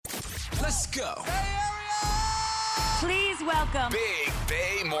Let's go. Please welcome Big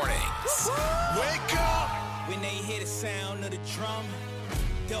Bay Mornings. Wake up. When they hear the sound of the drum,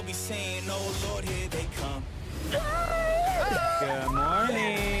 they'll be saying, oh Lord, here they come. Good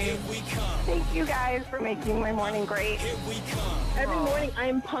morning. Here we come. Thank you guys for making my morning great. Here we come. Every morning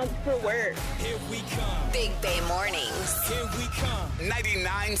I'm pumped for work. Here we come. Big Bay Mornings. Here we come.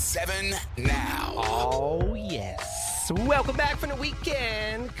 99.7 now. Oh, yes. Welcome back from the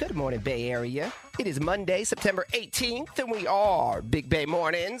weekend. Good morning, Bay Area. It is Monday, September 18th, and we are Big Bay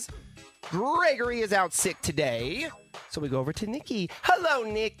Mornings. Gregory is out sick today, so we go over to Nikki. Hello,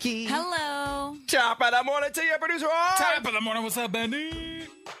 Nikki. Hello. Top of the morning to your producer. Top of the morning. What's up, Benny?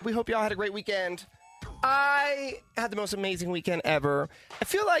 We hope y'all had a great weekend. I had the most amazing weekend ever. I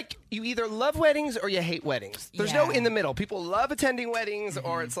feel like you either love weddings or you hate weddings. There's no in the middle. People love attending weddings,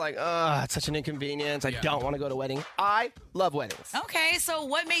 or it's like, it's such an inconvenience. I don't want to go to a wedding. I love weddings. Okay, so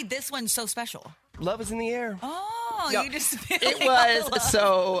what made this one so special? Love is in the air. Oh, No, you just feel it like was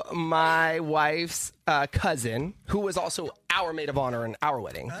so my wife's cousin, who was also our maid of honor in our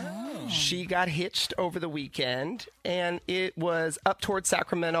wedding. Oh. She got hitched over the weekend, and it was up towards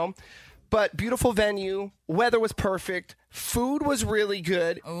Sacramento. But beautiful venue, weather was perfect, food was really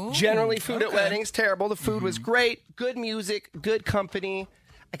good. Ooh, Generally, food at weddings terrible. The food was great, good music, good company.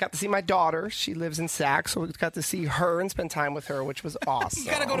 I got to see my daughter. She lives in Sac, so we got to see her and spend time with her, which was awesome.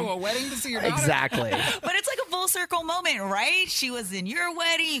 You gotta go to a wedding to see your daughter? Exactly. But it's like a full circle moment, right? She was in your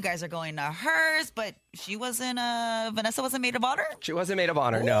wedding. You guys are going to hers, but she wasn't, Vanessa wasn't maid of honor? She wasn't maid of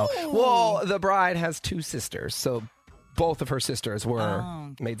honor, no. Well, the bride has two sisters, so both of her sisters were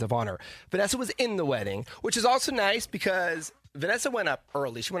maids of honor. Vanessa was in the wedding, which is also nice because Vanessa went up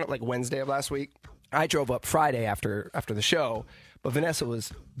early. She went up like Wednesday of last week. I drove up Friday after the show, but Vanessa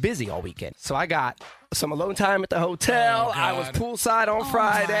was busy all weekend. So I got some alone time at the hotel. I was poolside on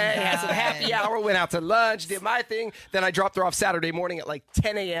Friday, had some happy hour, went out to lunch, did my thing. Then I dropped her off Saturday morning at like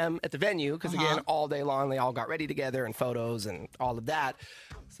 10 a.m. at the venue because, again, all day long they all got ready together and photos and all of that.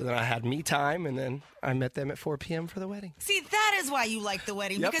 So then I had me time, and then I met them at 4 p.m. for the wedding. See, that is why you like the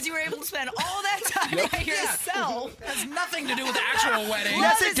wedding, because you were able to spend all that time by yourself. It has nothing to do with the actual wedding.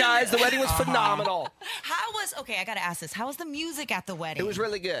 Yes, it does. The wedding was phenomenal. I got to ask this. How was the music at the wedding? It was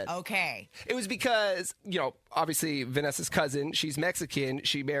really good. Okay. It was because, obviously Vanessa's cousin, she's Mexican.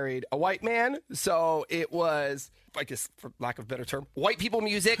 She married a white man. So it was, I guess, for lack of a better term, white people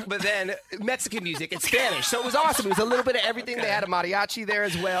music, but then Mexican music in Spanish. So it was awesome. It was a little bit of everything. They had a mariachi there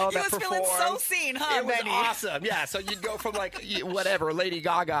as well that performed. You was feeling so seen, huh, It was Benny? awesome. Yeah, so you'd go from like, whatever, Lady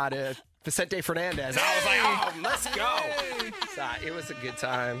Gaga to Vicente Fernandez. I was like, let's go. So it was a good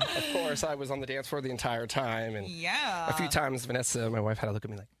time. Of course, I was on the dance floor the entire time. And a few times, Vanessa, my wife, had to look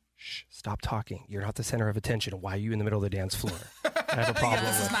at me like, shh, stop talking. You're not the center of attention. Why are you in the middle of the dance floor? I have a problem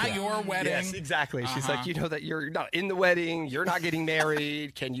This is with not that. your wedding. Yes, exactly. She's like, you know that you're not in the wedding. You're not getting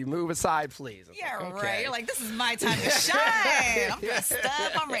married. Can you move aside, please? I was Yeah, like, right. okay. You're like, this is my time to shine. I'm dressed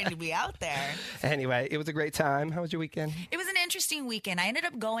up. I'm ready to be out there. Anyway, it was a great time. How was your weekend? It was an interesting weekend. I ended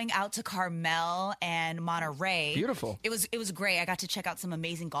up going out to Carmel and Monterey. Beautiful. It was great. I got to check out some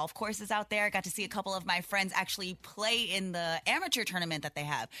amazing golf courses out there. I got to see a couple of my friends actually play in the amateur tournament that they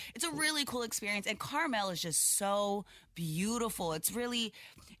have. It's a really cool experience. And Carmel is just so beautiful. It's really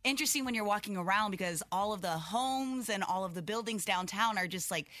interesting when you're walking around because all of the homes and all of the buildings downtown are just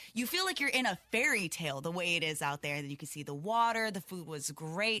like, you feel like you're in a fairy tale the way it is out there. You can see the water. The food was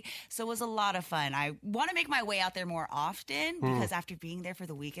great. So it was a lot of fun. I want to make my way out there more often because after being there for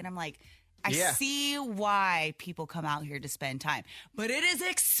the weekend, I'm like, I see why people come out here to spend time. But it is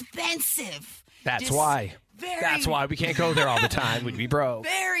expensive. That's why. That's why we can't go there all the time. We'd be broke.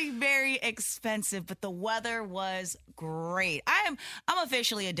 Very, very expensive, but the weather was great. I'm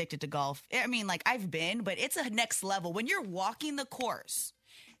officially addicted to golf. I mean, like, I've been, but it's a next level. When you're walking the course,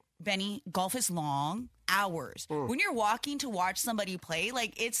 Benny, golf is long, hours. When you're walking to watch somebody play,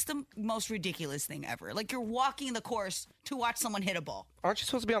 like, it's the most ridiculous thing ever. Like, you're walking the course to watch someone hit a ball. Aren't you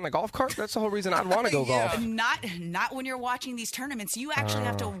supposed to be on the golf cart? That's the whole reason I'd want to go golf. Not when you're watching these tournaments. You actually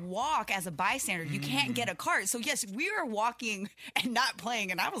have to walk as a bystander. You can't get a cart. So yes, we were walking and not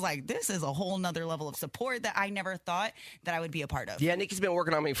playing. And I was like, this is a whole nother level of support that I never thought that I would be a part of. Yeah, Nikki's been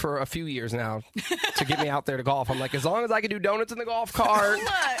working on me for a few years now to get me out there to golf. I'm like, as long as I can do donuts in the golf cart,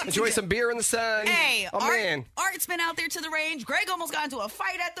 enjoy some beer in the sun. Hey, man. Art's been out there to the range. Greg almost got into a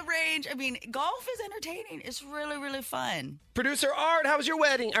fight at the range. I mean, golf is entertaining. It's really, really fun. Producer Art, how was your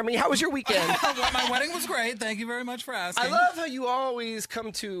wedding? How was your weekend? My wedding was great. Thank you very much for asking. I love how you always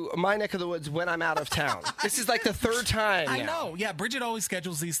come to my neck of the woods when I'm out of town. This is like the third time now. I know. Yeah, Bridget always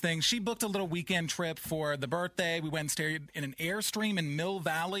schedules these things. She booked a little weekend trip for the birthday. We went and stayed in an Airstream in Mill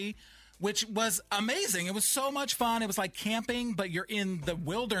Valley, which was amazing. It was so much fun. It was like camping, but you're in the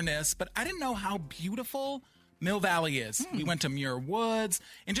wilderness. But I didn't know how beautiful Mill Valley is. We went to Muir Woods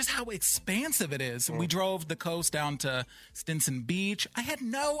and just how expansive it is. We drove the coast down to Stinson Beach. I had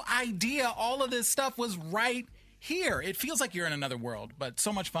no idea all of this stuff was right here. It feels like you're in another world, but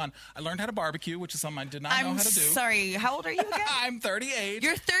so much fun. I learned how to barbecue, which is something I did not know how to do. Sorry, how old are you again? I'm 38.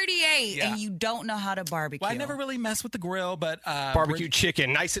 You're 38 Yeah. and you don't know how to barbecue. Well, I never really mess with the grill, but Barbecue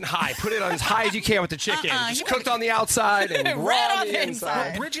chicken, nice and high. Put it on as high as you can with the chicken. Just you cooked on the outside and raw Red on the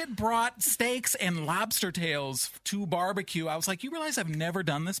inside. Bridget brought steaks and lobster tails to barbecue. I was like, you realize I've never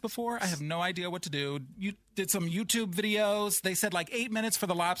done this before? I have no idea what to do. You did some YouTube videos. They said like 8 minutes for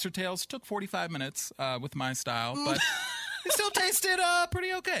the lobster tails. It took 45 minutes with my style, but it still tasted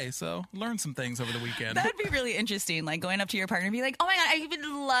pretty okay. So learned some things over the weekend. That'd be really interesting, like going up to your partner and be like, oh my God, I would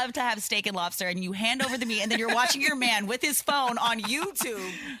love to have steak and lobster, and you hand over the meat, and then you're watching your man with his phone on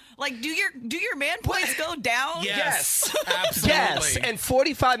YouTube. Like, do your man points go down? Yes, absolutely. Yes, and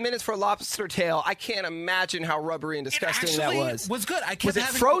 45 minutes for a lobster tail. I can't imagine how rubbery and disgusting that was. Was good. I kept Was it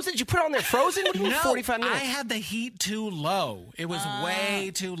having, frozen? Did you put it on there frozen? What do you mean No, 45 minutes? I had the heat too low. It was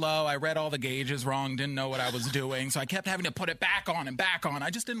way too low. I read all the gauges wrong, didn't know what I was doing, so I kept having to put it back on and back on.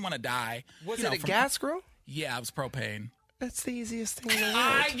 I just didn't want to die. Was You it know, a from- gas grill? Yeah, it was propane. That's the easiest thing in the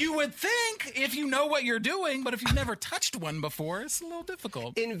world. You would think if you know what you're doing, but if you've never touched one before, it's a little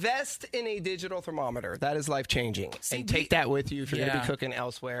difficult. Invest in a digital thermometer. That is life-changing. And take that with you if you're going to Yeah. be cooking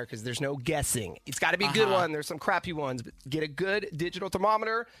elsewhere, because there's no guessing. It's got to be a good one. There's some crappy ones. But get a good digital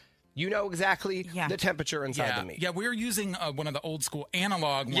thermometer. You know exactly the temperature inside the meat. Yeah, we're using one of the old school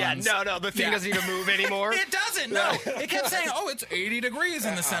analog ones. Yeah, no, the thing doesn't even move anymore. It doesn't, no. It kept saying, oh, it's 80 degrees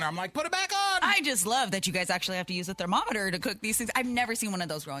in the center. I'm like, put it back on. I just love that you guys actually have to use a thermometer to cook these things. I've never seen one of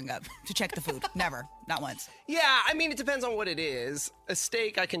those growing up to check the food. Never. Not once. Yeah, I mean, it depends on what it is. A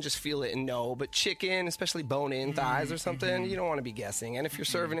steak, I can just feel it and know. But chicken, especially bone-in thighs or something, you don't want to be guessing. And if you're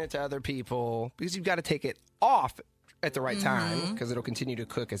serving it to other people, because you've got to take it off at the right time, because it'll continue to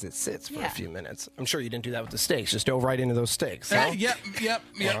cook as it sits for a few mintes. I'm sure you didn't do that with the steaks. Just dove right into those steaks. Huh? Yep.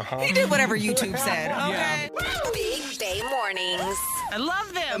 He did whatever YouTube said. Okay. Big Bay Mornings. I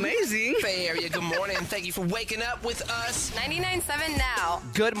love them. Amazing. Bay Area, good morning. Thank you for waking up with us. 99.7 now.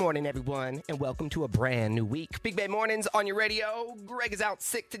 Good morning, everyone, and welcome to a brand new week. Big Bay Mornings on your radio. Greg is out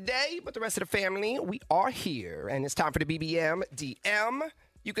sick today, but the rest of the family, we are here. And it's time for the BBM DM.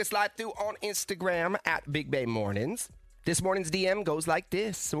 You can slide through on Instagram at Big Bay Mornings. This morning's DM goes like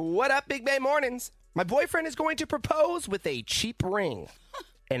this. What up, Big Bay Mornings? My boyfriend is going to propose with a cheap ring,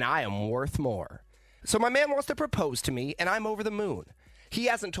 and I am worth more. So my man wants to propose to me, and I'm over the moon. He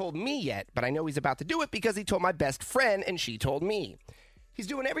hasn't told me yet, but I know he's about to do it because he told my best friend, and she told me. He's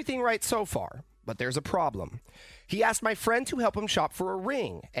doing everything right so far, but there's a problem. He asked my friend to help him shop for a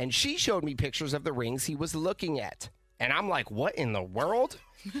ring, and she showed me pictures of the rings he was looking at. And I'm like, what in the world?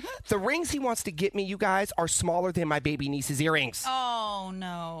 The rings he wants to get me, you guys, are smaller than my baby niece's earrings. Oh,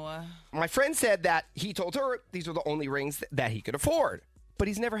 no. My friend said that he told her these are the only rings that he could afford. But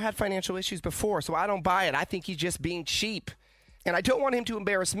he's never had financial issues before, so I don't buy it. I think he's just being cheap. And I don't want him to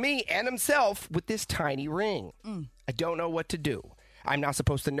embarrass me and himself with this tiny ring. I don't know what to do. I'm not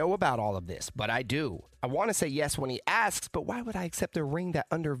supposed to know about all of this, but I do. I want to say yes when he asks, but why would I accept a ring that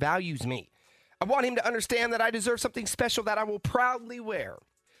undervalues me? I want him to understand that I deserve something special that I will proudly wear.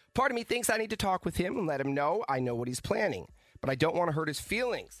 Part of me thinks I need to talk with him and let him know I know what he's planning. But I don't want to hurt his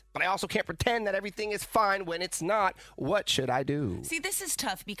feelings. But I also can't pretend that everything is fine when it's not. What should I do? See, this is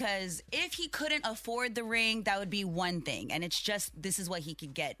tough because if he couldn't afford the ring, that would be one thing. And it's just, this is what he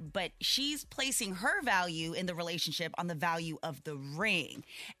could get. But she's placing her value in the relationship on the value of the ring.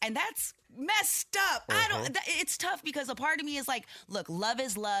 And that's messed up. It's tough because a part of me is like, look, love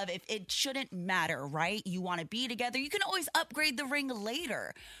is love. If it shouldn't matter, right? You want to be together. You can always upgrade the ring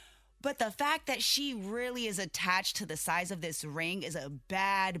later. But the fact that she really is attached to the size of this ring is a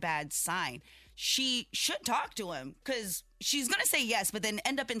bad, bad sign. She should talk to him because she's going to say yes, but then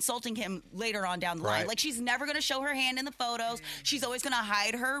end up insulting him later on down the line. Like, she's never going to show her hand in the photos. She's always going to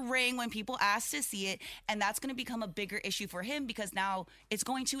hide her ring when people ask to see it. And that's going to become a bigger issue for him because now it's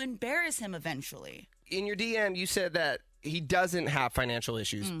going to embarrass him eventually. In your DM, you said that he doesn't have financial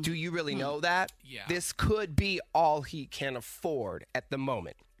issues. Do you really know that? Yeah. This could be all he can afford at the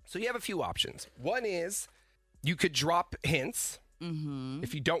moment. So you have a few options. One is you could drop hints.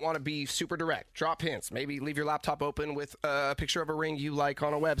 If you don't want to be super direct, drop hints. Maybe leave your laptop open with a picture of a ring you like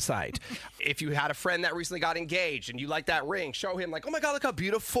on a website. If you had a friend that recently got engaged and you like that ring, show him like, oh my God, look how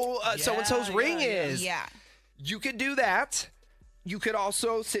beautiful so-and-so's ring is. Yeah. You could do that. You could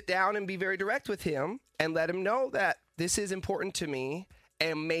also sit down and be very direct with him and let him know that this is important to me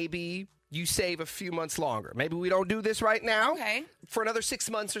and maybe you save a few months longer. Maybe we don't do this right now. Okay. For another 6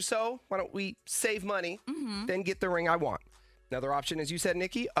 months or so, why don't we save money, then get the ring I want? Another option, as you said,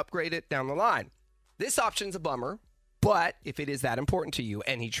 Nikki, upgrade it down the line. This option's a bummer, but if it is that important to you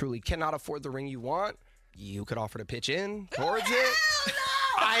and he truly cannot afford the ring you want, you could offer to pitch in towards it.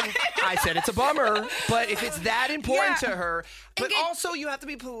 I said it's a bummer, but if it's that important to her, but also you have to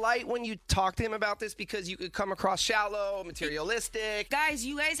be polite when you talk to him about this because you could come across shallow, materialistic. Guys,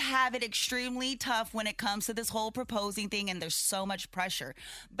 you guys have it extremely tough when it comes to this whole proposing thing, and there's so much pressure.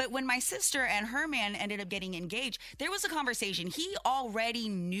 But when my sister and her man ended up getting engaged, there was a conversation. He already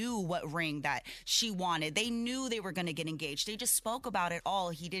knew what ring that she wanted. They knew they were going to get engaged. They just spoke about it all.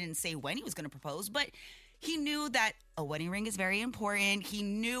 He didn't say when he was going to propose, but he knew that a wedding ring is very important. He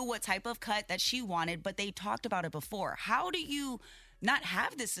knew what type of cut that she wanted, but they talked about it before. How do you not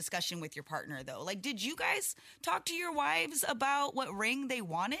have this discussion with your partner, though? Like, did you guys talk to your wives about what ring they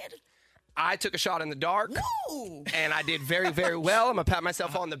wanted? I took a shot in the dark, Woo! and I did very, very well. I'm going to pat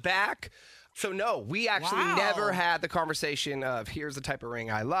myself on the back. So, no, we actually never had the conversation of here's the type of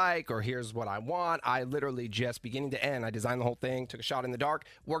ring I like or here's what I want. I literally just, beginning to end, I designed the whole thing, took a shot in the dark,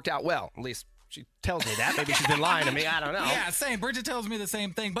 worked out well, at least. She tells me that. Maybe she's been lying to me. I don't know. Yeah, same. Bridget tells me the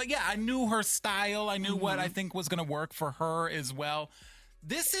same thing. But yeah, I knew her style. I knew what I think was going to work for her as well.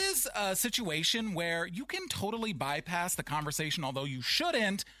 This is a situation where you can totally bypass the conversation, although you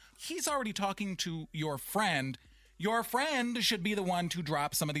shouldn't. He's already talking to your friend. Your friend should be the one to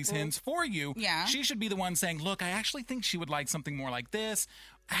drop some of these hints for you. Yeah. She should be the one saying, look, I actually think she would like something more like this.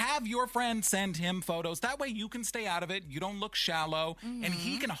 Have your friend send him photos. That way you can stay out of it. You don't look shallow. And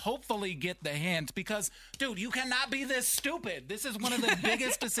he can hopefully get the hint because, dude, you cannot be this stupid. This is one of the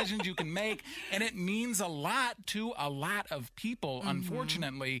biggest decisions you can make. And it means a lot to a lot of people,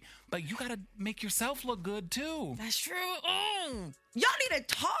 unfortunately. But you got to make yourself look good, too. That's true. Y'all need to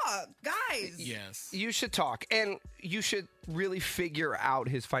talk, guys. Yes. You should talk, and you should really figure out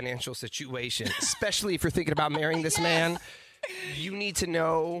his financial situation, especially if you're thinking about marrying this man. You need to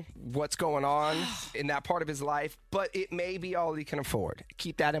know what's going on in that part of his life, but it may be all he can afford.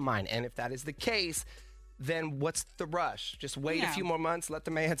 Keep that in mind. And if that is the case, then what's the rush? Just wait a few more months, let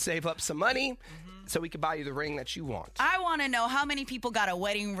the man save up some money so he can buy you the ring that you want. I want to know how many people got a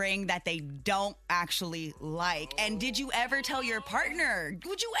wedding ring that they don't actually like. And did you ever tell your partner?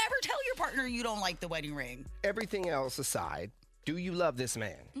 Would you ever tell your partner you don't like the wedding ring? Everything else aside, do you love this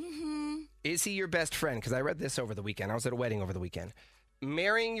man? Is he your best friend? Because I read this over the weekend. I was at a wedding over the weekend.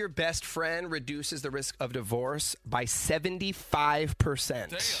 Marrying your best friend reduces the risk of divorce by 75%.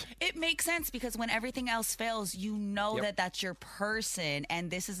 Damn. It makes sense because when everything else fails, you know that that's your person.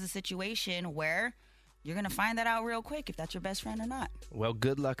 And this is a situation where you're going to find that out real quick if that's your best friend or not. Well,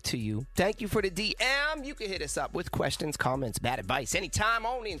 good luck to you. Thank you for the DM. You can hit us up with questions, comments, bad advice anytime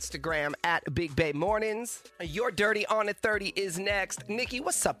on Instagram at Big Bay Mornings. Your Dirty on at 30 is next. Nikki,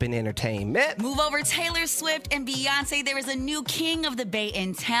 what's up in entertainment? Move over Taylor Swift and Beyonce. There is a new king of the Bay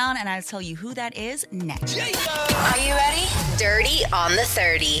in town, and I'll tell you who that is next. Are you ready? Dirty on the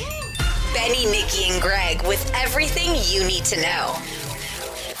 30. Benny, Nikki, and Greg with everything you need to know.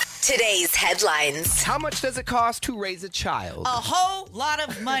 Today's headlines. How much does it cost to raise a child? A whole lot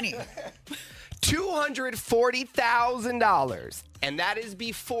of money. $240,000. And that is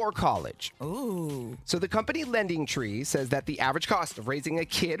before college. Ooh. So the company Lending Tree says that the average cost of raising a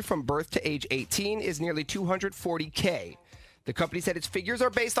kid from birth to age 18 is nearly $240K. The company said its figures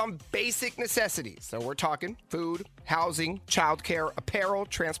are based on basic necessities. So we're talking food, housing, childcare, apparel,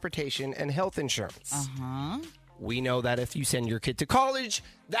 transportation, and health insurance. Uh-huh. We know that if you send your kid to college,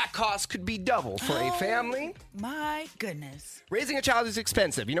 that cost could be double for a family. My goodness. Raising a child is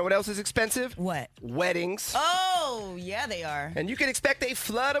expensive. You know what else is expensive? What? Weddings. Oh, yeah, they are. And you can expect a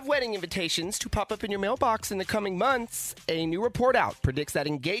flood of wedding invitations to pop up in your mailbox in the coming months. A new report out predicts that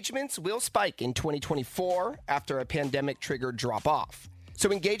engagements will spike in 2024 after a pandemic-triggered drop-off. So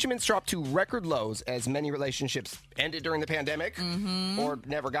engagements dropped to record lows as many relationships ended during the pandemic or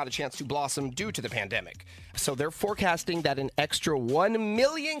never got a chance to blossom due to the pandemic. So they're forecasting that an extra 1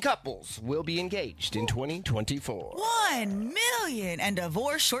 million couples will be engaged in 2024. 1 million and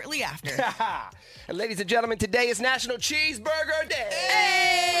divorced shortly after. And ladies and gentlemen, today is National Cheeseburger Day.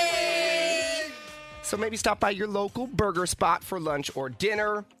 Hey! So maybe stop by your local burger spot for lunch or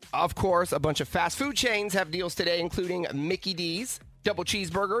dinner. Of course, a bunch of fast food chains have deals today, including Mickey D's, double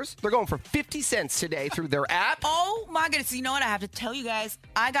cheeseburgers. They're going for 50 cents today through their app. Oh my goodness. You know what? I have to tell you guys,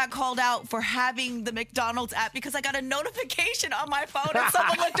 I got called out for having the McDonald's app because I got a notification on my phone and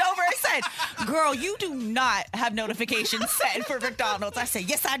someone looked over and said, girl, you do not have notifications set for McDonald's. I said,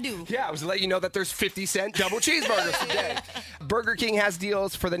 yes, I do. Yeah, I was letting you know that there's 50-cent double cheeseburgers today. Burger King has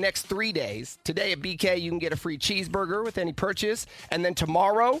deals for the next 3 days. Today at BK, you can get a free cheeseburger with any purchase. And then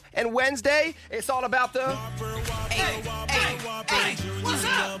tomorrow and Wednesday, it's all about the... Hey, what's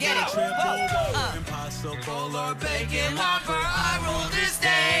up? Get it. Impossible or bacon Whopper, I rule this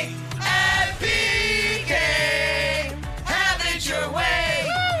day at BK. Have it your way.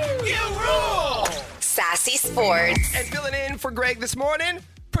 You rule. Sassy Sports. And filling in for Greg this morning,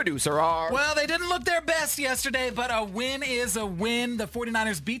 Producer R. Well, they didn't look their best yesterday, but a win is a win. The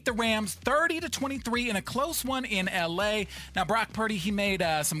 49ers beat the Rams 30-23 in a close one in L.A. Now, Brock Purdy, he made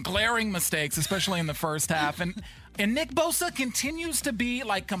some glaring mistakes, especially in the first half. And Nick Bosa continues to be,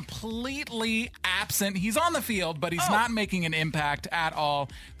 like, completely absent. He's on the field, but he's not making an impact at all.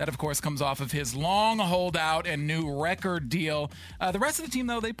 That, of course, comes off of his long holdout and new record deal. The rest of the team,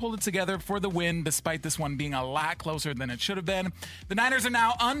 though, they pulled it together for the win, despite this one being a lot closer than it should have been. The Niners are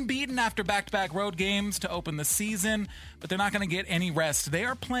now unbeaten after back-to-back road games to open the season, but they're not going to get any rest. They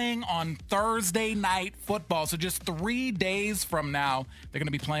are playing on Thursday night football, so just 3 days from now, they're going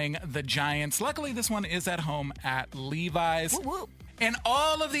to be playing the Giants. Luckily, this one is at home at Levi's. Whoop, whoop. And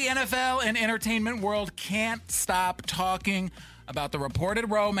all of the NFL and entertainment world can't stop talking about the reported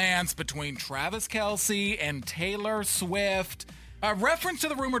romance between Travis Kelce and Taylor Swift. A reference to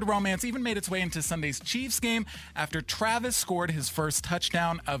the rumored romance even made its way into Sunday's Chiefs game after Travis scored his first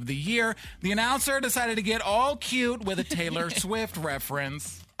touchdown of the year. The announcer decided to get all cute with a Taylor Swift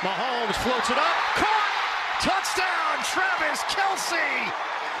reference. Mahomes floats it up. Caught! Touchdown, Travis Kelce!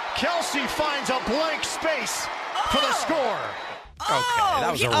 Kelce finds a blank space for the score. Okay,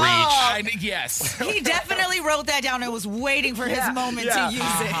 that was a reach. Yes. He definitely wrote that down and was waiting for his moment to use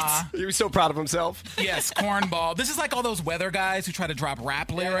it. He was so proud of himself. Yes, cornball. This is like all those weather guys who try to drop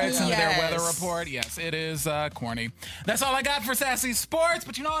rap lyrics into their weather report. Yes, it is corny. That's all I got for Sassy Sports.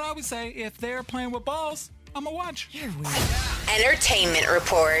 But you know what I always say? If they're playing with balls, I'm going to watch. You're weird. Entertainment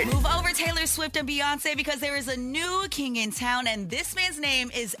report. Move over Taylor Swift and Beyonce because there is a new king in town, and this man's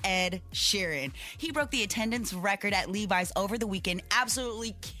name is Ed Sheeran. He broke the attendance record at Levi's over the weekend,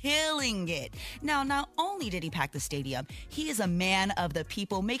 absolutely killing it. Now, not only did he pack the stadium, he is a man of the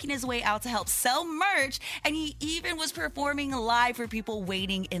people, making his way out to help sell merch, and he even was performing live for people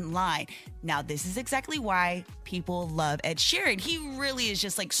waiting in line. Now, this is exactly why people love Ed Sheeran. He really is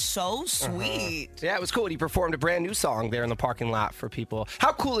just like so sweet. Yeah, it was cool. He performed a brand new song there in the parking lot for people.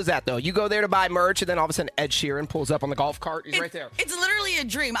 How cool is that, though? You go there to buy merch, and then all of a sudden Ed Sheeran pulls up on the golf cart. He's right there. It's literally a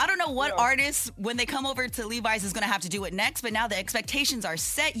dream. I don't know what artist, when they come over to Levi's, is going to have to do it next, but now the expectations are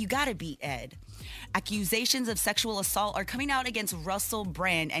set. You got to beat Ed. Accusations of sexual assault are coming out against Russell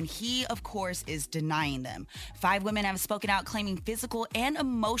Brand, and he, of course, is denying them. 5 women have spoken out claiming physical and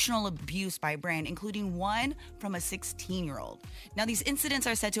emotional abuse by Brand, including one from a 16-year-old. Now, these incidents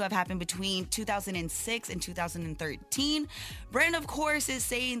are said to have happened between 2006 and 2013. Brand, of course, is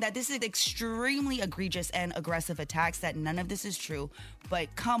saying that this is extremely egregious and aggressive attacks, that none of this is true.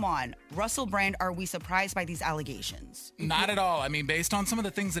 But come on, Russell Brand, are we surprised by these allegations? Not at all. I mean, based on some of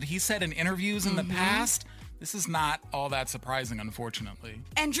the things that he said in interviews in the past, this is not all that surprising, unfortunately.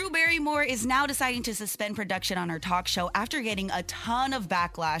 And Drew Barrymore is now deciding to suspend production on her talk show after getting a ton of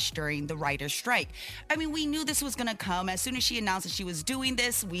backlash during the writer's strike. I mean, we knew this was going to come. As soon as she announced that she was doing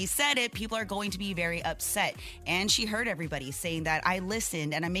this, we said it, people are going to be very upset. And she heard everybody saying that, I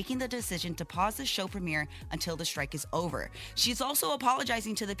listened and I'm making the decision to pause the show premiere until the strike is over. She's also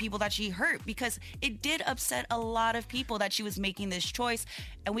apologizing to the people that she hurt because it did upset a lot of people that she was making this choice.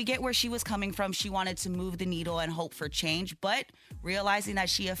 And we get where she was coming from. She wanted to move the needle and hope for change, but realizing that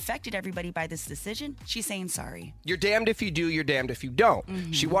she affected everybody by this decision, she's saying sorry. You're damned if you do, you're damned if you don't.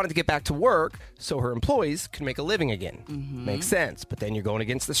 She wanted to get back to work so her employees could make a living again. Makes sense, but then you're going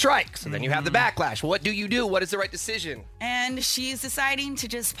against the strike, so then you have the backlash. What do you do? What is the right decision? And she's deciding to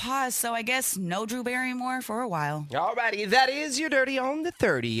just pause, so I guess no Drew Barrymore for a while. Alrighty, that is your Dirty on the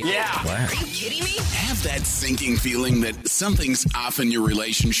 30. Yeah. Are you kidding me? Have that sinking feeling that something's off in your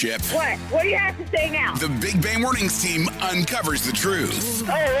relationship. What? What do you have to say now? The Big Bang Mornings team uncovers the truth.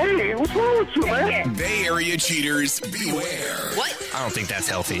 Hey, what's wrong with you, man? Bay Area cheaters, beware. What? I don't think that's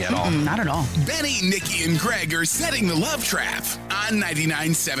healthy at all. Not at all. Benny, Nikki, and Greg are setting the love trap on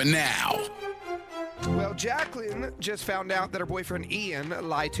 99.7 now. Well, Jacqueline just found out that her boyfriend Ian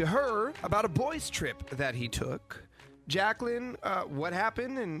lied to her about a boys' trip that he took. Jacqueline, what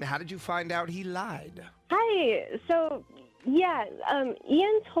happened and how did you find out he lied? Hi. So, Yeah,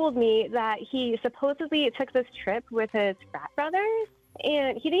 Ian told me that he supposedly took this trip with his frat brothers,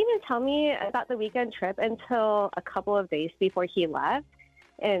 and he didn't even tell me about the weekend trip until a couple of days before he left.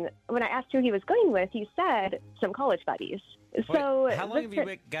 And when I asked who he was going with, he said some college buddies. So Wait, how long have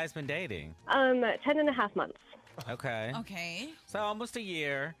you guys been dating? 10.5 months. Okay. Okay. So almost a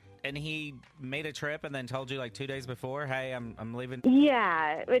year, and he made a trip and then told you like 2 days before, hey, I'm leaving?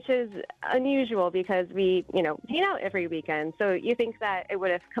 Yeah, which is unusual because we, hang out every weekend. So you think that it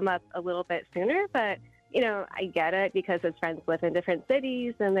would have come up a little bit sooner, but, I get it because his friends live in different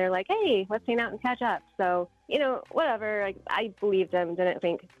cities and they're like, hey, let's hang out and catch up. So, whatever. Like, I believed him, didn't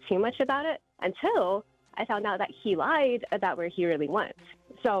think too much about it until I found out that he lied about where he really went.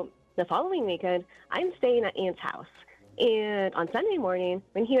 So the following weekend, I'm staying at Ian's house. And on Sunday morning,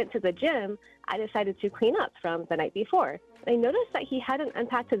 when he went to the gym, I decided to clean up from the night before. I noticed that he hadn't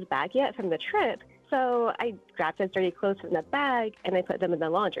unpacked his bag yet from the trip, so I grabbed his dirty clothes from the bag and I put them in the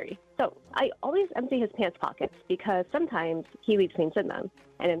laundry. So I always empty his pants pockets because sometimes he leaves things in them.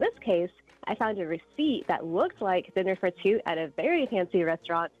 And in this case, I found a receipt that looked like dinner for two at a very fancy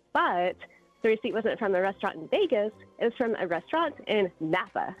restaurant, but the receipt wasn't from a restaurant in Vegas. It was from a restaurant in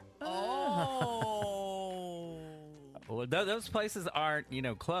Napa. Well, those places aren't,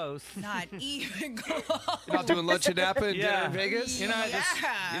 close. Not even close. You're not doing lunch in Napa and dinner in Vegas? You're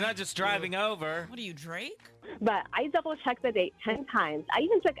not just driving over. What are you, Drake? But I double-checked the date 10 times. I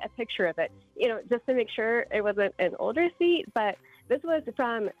even took a picture of it, just to make sure it wasn't an old receipt. But this was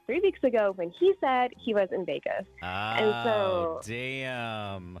from 3 weeks ago when he said he was in Vegas. Oh, and so,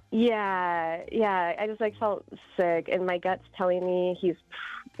 damn. Yeah. I just felt sick, and my gut's telling me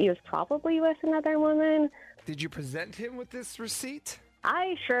he was probably with another woman. Did you present him with this receipt?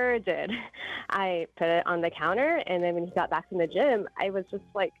 I sure did. I put it on the counter, and then when he got back from the gym, I was just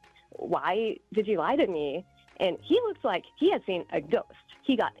like, why did you lie to me? And he looks like he had seen a ghost.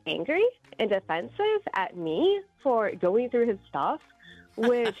 He got angry and defensive at me for going through his stuff,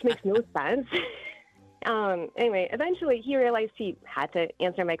 which makes no sense. Anyway, eventually he realized he had to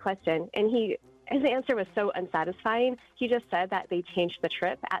answer my question, and his answer was so unsatisfying, he just said that they changed the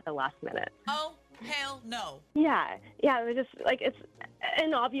trip at the last minute. Oh, hell no. Yeah, it was just it's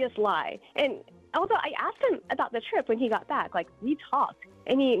an obvious lie. And although I asked him about the trip when he got back, we talked,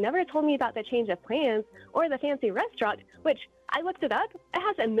 and he never told me about the change of plans or the fancy restaurant, which I looked it up. It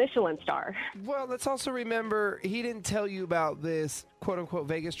has a Michelin star. Well, let's also remember he didn't tell you about this quote-unquote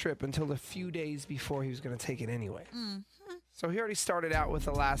Vegas trip until a few days before he was going to take it anyway. Mm-hmm. So he already started out with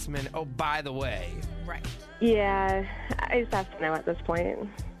the last minute, oh, by the way. Right. Yeah, I just have to know at this point.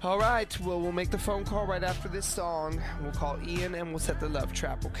 All right, well, we'll make the phone call right after this song. We'll call Ian and we'll set the love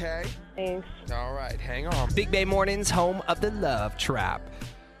trap, okay? Thanks. All right, hang on. Big Bay Mornings, home of the love trap.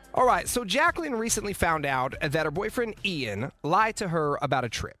 All right, so Jacqueline recently found out that her boyfriend Ian lied to her about a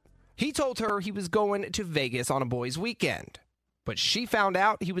trip. He told her he was going to Vegas on a boys' weekend, but she found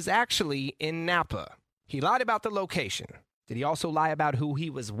out he was actually in Napa. He lied about the location. Did he also lie about who he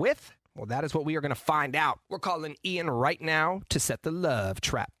was with? Well, that is what we are going to find out. We're calling Ian right now to set the love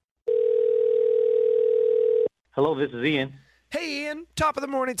trap. Hello, this is Ian. Hey, Ian. Top of the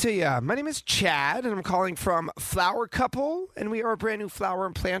morning to you. My name is Chad, and I'm calling from Flower Couple, and we are a brand new flower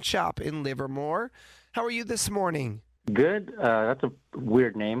and plant shop in Livermore. How are you this morning? Good. That's a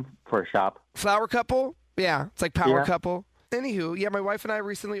weird name for a shop. Flower Couple? Yeah, it's like Power Couple. Anywho, yeah, my wife and I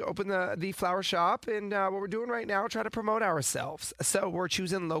recently opened the flower shop, and what we're doing right now, try to promote ourselves. So we're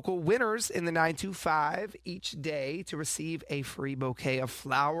choosing local winners in the 925 each day to receive a free bouquet of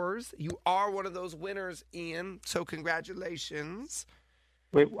flowers. You are one of those winners, Ian, so congratulations.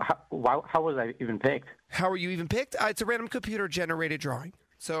 Wait, how was I even picked? How were you even picked? It's a random computer-generated drawing.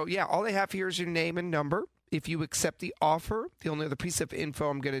 So, yeah, all I have here is your name and number. If you accept the offer, the only other piece of info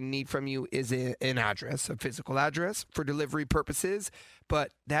I'm going to need from you is an address, a physical address for delivery purposes.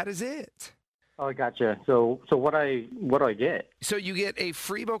 But that is it. Oh, I gotcha. So what do I get? So you get a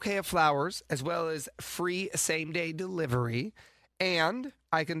free bouquet of flowers as well as free same-day delivery, and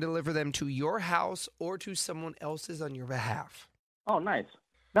I can deliver them to your house or to someone else's on your behalf. Oh, nice.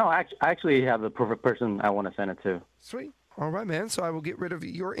 No, I actually have the perfect person I want to send it to. Sweet. All right, man. So I will get rid of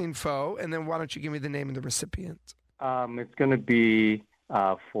your info, and then why don't you give me the name of the recipient? It's going to be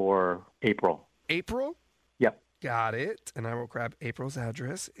for April. April? Yep. Got it. And I will grab April's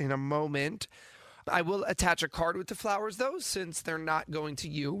address in a moment. I will attach a card with the flowers, though, since they're not going to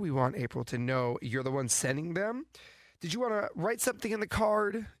you. We want April to know you're the one sending them. Did you want to write something in the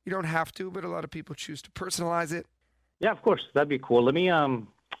card? You don't have to, but a lot of people choose to personalize it. Yeah, of course. That'd be cool. Let me,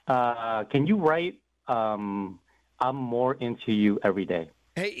 can you write, I'm more into you every day?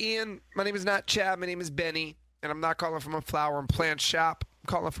 Hey, Ian, my name is not Chad. My name is Benny. and I'm not calling from a flower and plant shop. I'm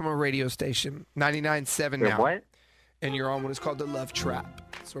calling from a radio station, 99.7 now. What? And you're on what is called the Love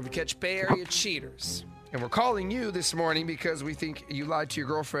Trap. It's where we catch Bay Area cheaters. And we're calling you this morning because we think you lied to your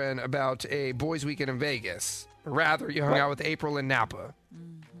girlfriend about a boys' weekend in Vegas. Or rather, you hung out with April in Napa.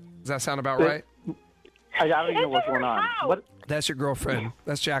 Does that sound about right? I don't even know what's going on. What? That's your girlfriend.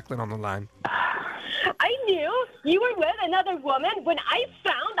 That's Jacqueline on the line. I knew you were with another woman when I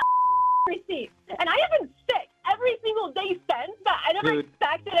found the receipt. And I have been sick every single day since, but I never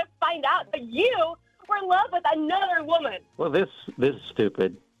expected to find out that you were in love with another woman. Well, this is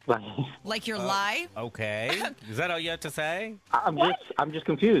stupid. Like your lie? Okay. Is that all you have to say? I'm just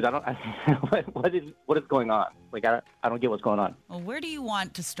confused. What is going on? Like I don't get what's going on. Well, where do you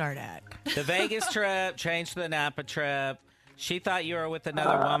want to start at? The Vegas trip changed to the Napa trip. She thought you were with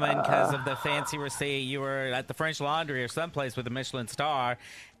another woman because of the fancy receipt. You were at the French Laundry or someplace with a Michelin star.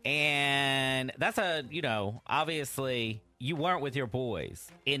 And that's obviously you weren't with your boys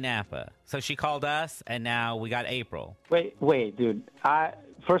in Napa. So she called us, and now we got April. Wait, dude.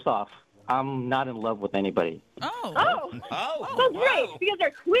 First off, I'm not in love with anybody. Oh, great, because you're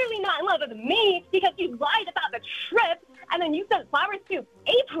clearly not in love with me because you lied about the trip and then you sent flowers to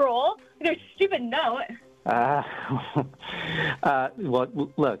April with your stupid note. Well,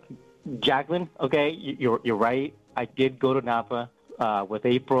 look, Jacqueline, okay, you're right. I did go to Napa with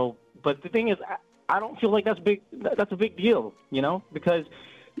April, but the thing is, I don't feel like that's a big deal, because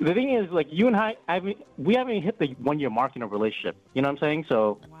the thing is, like, you and we haven't hit the 1-year mark in a relationship. You know what I'm saying?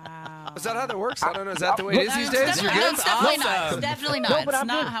 So. Wow. Is that how that works? I don't know. Is that the way it is these days? You're good? It's definitely not. It's definitely not. It's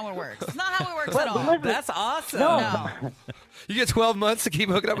not how it works. It's not how it works at all. That's awesome. No. You get 12 months to keep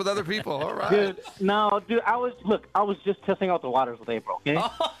hooking up with other people. All right. Dude, I was just testing out the waters with April. Okay?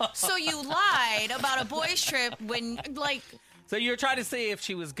 So you lied about a boys' trip when, like... So you were trying to see if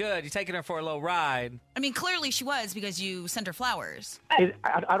she was good. You're taking her for a little ride. I mean, clearly she was because you sent her flowers. I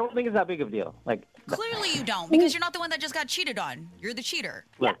don't think it's that big of a deal. Like, clearly you don't because you're not the one that just got cheated on. You're the cheater.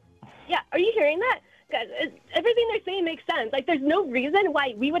 Yeah. Are you hearing that? Guys, everything they're saying makes sense. Like, there's no reason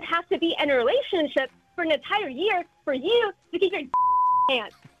why we would have to be in a relationship for an entire year for you to keep your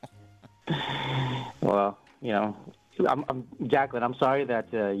hands. Well, I'm Jacqueline. I'm sorry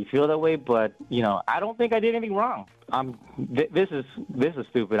that you feel that way, but I don't think I did anything wrong. This is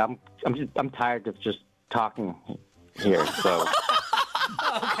stupid. I'm tired of just talking here. So.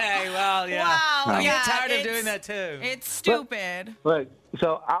 Okay, well, yeah. Wow. I get tired of doing that too. It's stupid. Look,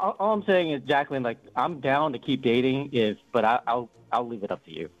 so all I'm saying is, Jacqueline, like, I'm down to keep dating, but I'll leave it up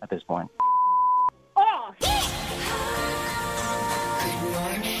to you at this point. Oh.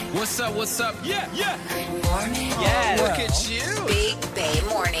 What's up? Yeah. Good morning. Yeah. Look at you. Big Bay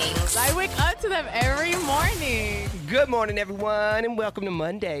Mornings. I wake up to them every morning. Good morning, everyone, and welcome to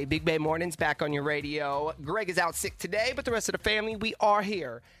Monday. Big Bay Mornings back on your radio. Greg is out sick today, but the rest of the family, we are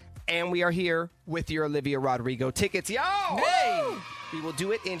here. And we are here with your Olivia Rodrigo tickets. Yo! Hey! We will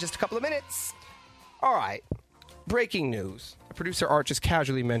do it in just a couple of minutes. All right. Breaking news. Producer Art just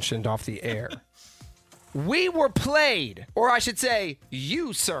casually mentioned off the air. We were played, or I should say,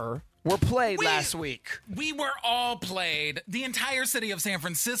 you, sir, were played last week. We were all played. The entire city of San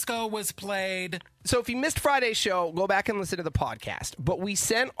Francisco was played. So if you missed Friday's show, go back and listen to the podcast. But we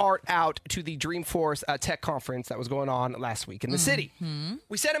sent Art out to the Dreamforce tech conference that was going on last week in the city.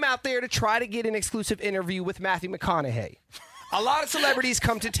 We sent him out there to try to get an exclusive interview with Matthew McConaughey. A lot of celebrities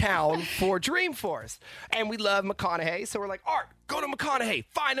come to town for Dreamforce, and we love McConaughey, so we're like, Art, go to McConaughey,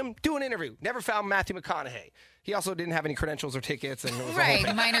 find him, do an interview. Never found Matthew McConaughey. He also didn't have any credentials or tickets. And it was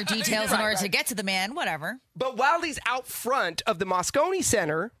Right, minor details in order to get to the man, whatever. But while he's out front of the Moscone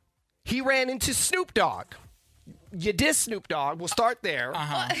Center, he ran into Snoop Dogg. You diss Snoop Dogg. We'll start there.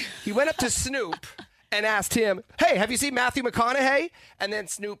 He went up to Snoop and asked him, hey, have you seen Matthew McConaughey? And then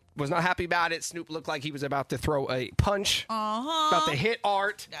Snoop was not happy about it. Snoop looked like he was about to throw a punch, about to hit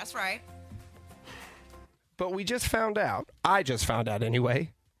Art. That's right. But we just found out, I just found out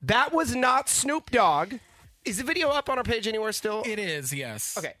anyway, that was not Snoop Dogg. Is the video up on our page anywhere still? It is,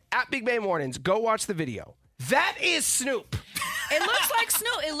 yes. Okay, at Big Bay Mornings, go watch the video. That is Snoop. It looks like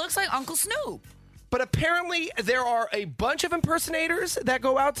Snoop. It looks like Uncle Snoop. But apparently there are a bunch of impersonators that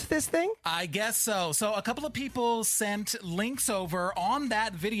go out to this thing? I guess so. So a couple of people sent links over on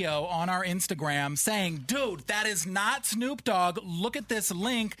that video on our Instagram saying, dude, that is not Snoop Dogg. Look at this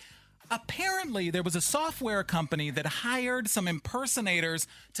link. Apparently, there was a software company that hired some impersonators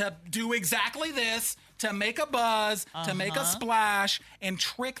to do exactly this, to make a buzz, to make a splash, and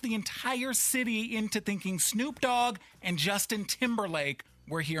trick the entire city into thinking Snoop Dogg and Justin Timberlake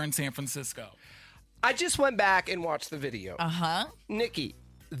were here in San Francisco. I just went back and watched the video. Nikki,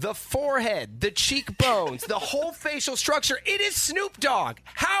 the forehead, the cheekbones, the whole facial structure. It is Snoop Dogg.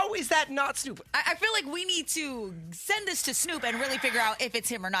 How is that not Snoop? I feel like we need to send this to Snoop and really figure out if it's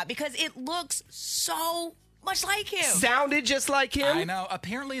him or not because it looks so much like him. Sounded just like him. I know.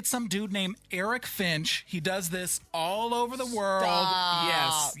 Apparently, it's some dude named Eric Finch. He does this all over the world.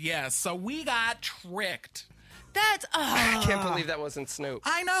 Stop. Yes. So we got tricked. That's I can't believe that wasn't Snoop.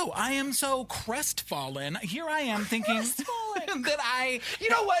 I know. I am so crestfallen. Here I am thinking that You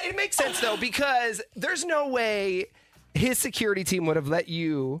know what? It makes sense though because there's no way his security team would have let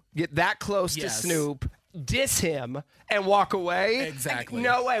you get that close to Snoop, diss him, and walk away. Exactly.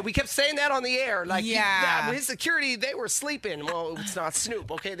 No way. We kept saying that on the air. Like, Yeah. his security, they were sleeping. Well, it's not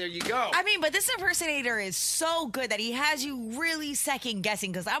Snoop. Okay, there you go. I mean, but this impersonator is so good that he has you really second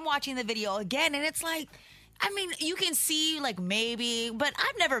guessing because I'm watching the video again and it's like, I mean, you can see like maybe, but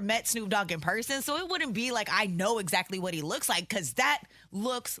I've never met Snoop Dogg in person, so it wouldn't be like I know exactly what he looks like because that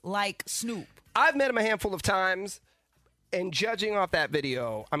looks like Snoop. I've met him a handful of times, and judging off that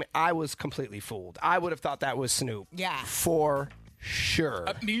video, I mean, I was completely fooled. I would have thought that was Snoop. Yeah. For sure.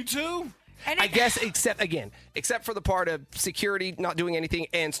 Me too. I guess, except for the part of security not doing anything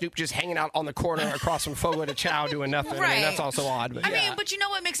and Snoop just hanging out on the corner across from Fogo de Chao doing nothing. I mean, that's also odd. But I mean, but you know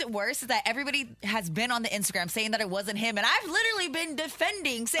what makes it worse is that everybody has been on the Instagram saying that it wasn't him, and I've literally been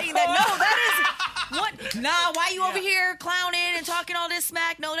defending, saying that no, that is what? Nah, why you over here clowning and talking all this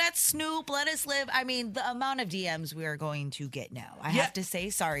smack? No, that's Snoop. Let us live. I mean, the amount of DMs we are going to get now. I have to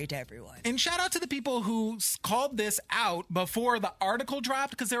say sorry to everyone. And shout out to the people who called this out before the article dropped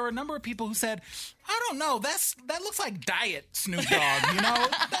because there were a number of people who said, I don't know, that looks like diet Snoop Dogg, you know?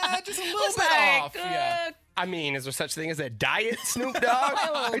 Just a little bit off. Yeah. I mean, is there such thing as a diet Snoop Dogg?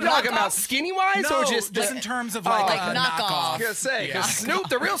 Are you talking about skinny-wise No, or just in terms of like a knockoff? I was going to say, because Snoop,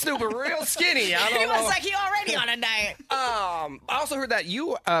 the real Snoop, is real skinny. I don't He know. looks like he already on a diet. I also heard that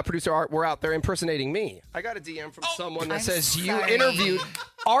you, producer Art, were out there impersonating me. I got a DM from someone that says you interviewed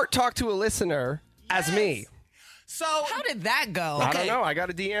Art talked to a listener as me. So how did that go? I don't know. I got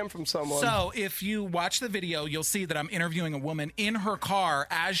a DM from someone. So if you watch the video, you'll see that I'm interviewing a woman in her car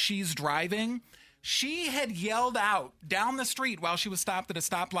as she's driving. She had yelled out down the street while she was stopped at a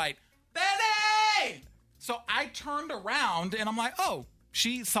stoplight, Benny! So I turned around and I'm like, oh,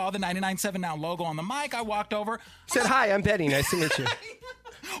 she saw the 99.7 Now logo on the mic. I walked over. Said, hi, I'm Betty. Nice to meet you.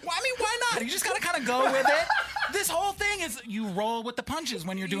 Well, I mean, why not? You just got to kind of go with it. This whole thing is you roll with the punches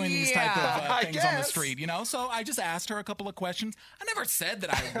when you're doing these type of things on the street, you know? So I just asked her a couple of questions. I never said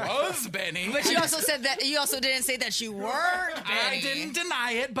that I was Benny. But you also said that you also didn't say that you were Benny. I didn't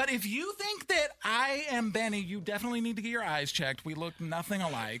deny it, but if you think that I am Benny, you definitely need to get your eyes checked. We look nothing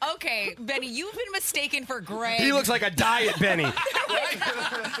alike. Okay, Benny, you've been mistaken for Greg. He looks like a diet Benny. I just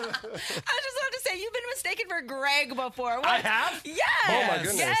have to say, you've been mistaken for Greg before. What? I have? Yes. Oh, my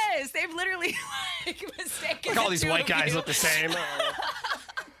goodness. Yes, they've literally mistaken. All these white guys look the same.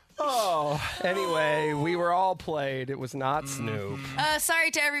 Anyway, we were all played. It was not Snoop. Sorry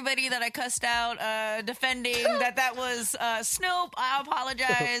to everybody that I cussed out defending that was Snoop. I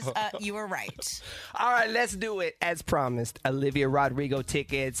apologize. You were right. All right, let's do it. As promised, Olivia Rodrigo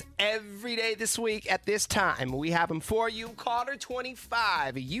tickets every day this week at this time. We have them for you. Caller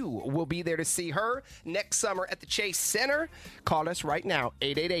 25. You will be there to see her next summer at the Chase Center. Call us right now,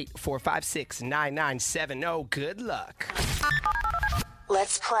 888-456-9970. Good luck.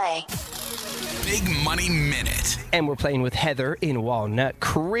 Let's play. Big Money Minute. And we're playing with Heather in Walnut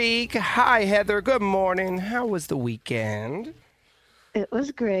Creek. Hi, Heather. Good morning. How was the weekend? It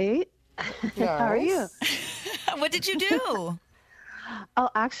was great. How are you? What did you do? Oh,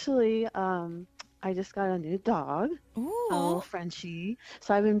 actually, I just got a new dog. Ooh. A little Frenchie.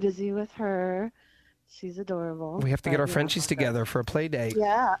 So I've been busy with her. She's adorable. We have to get our Frenchies together for a play date.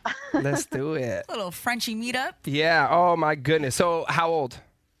 Yeah. Let's do it. A little Frenchie meetup. Yeah. Oh, my goodness. So how old?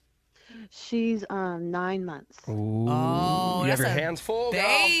 She's 9 months. Ooh. Oh, you have your that's a hands full, girl?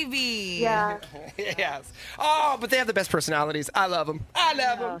 baby. Yeah. Yes. Oh, but they have the best personalities. I love them. I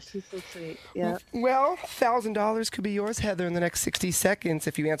love them. Oh, she's so sweet. Yeah. Well, $1,000 could be yours, Heather, in the next 60 seconds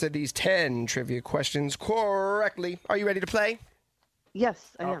if you answer these 10 trivia questions correctly. Are you ready to play?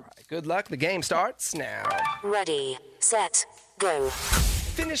 Yes, I am. All right. Good luck. The game starts now. Ready, set, go.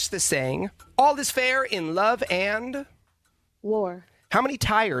 Finish the saying, all is fair in love and... War. How many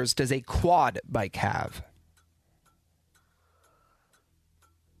tires does a quad bike have?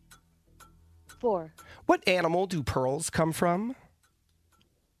 4. What animal do pearls come from?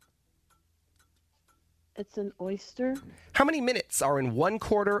 It's an oyster. How many minutes are in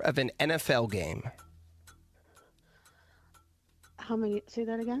 1/4 of an NFL game? How many? Say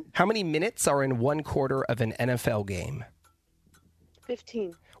that again. How many minutes are in 1/4 of an NFL game?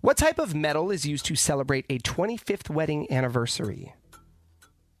 15. What type of metal is used to celebrate a 25th wedding anniversary?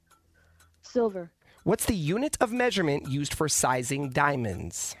 Silver. What's the unit of measurement used for sizing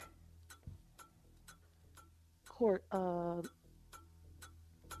diamonds? Quart. We'll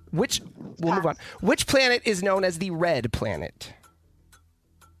move on. Which planet is known as the red planet?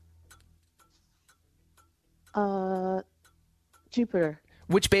 Jupiter.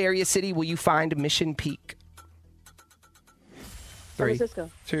 Which Bay Area city will you find Mission Peak? San Francisco.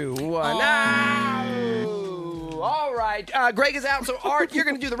 2, 1. All right. Greg is out, so Art, you're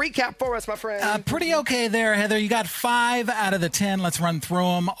going to do the recap for us, my friend. Pretty okay there, Heather. You got 5 out of the 10. Let's run through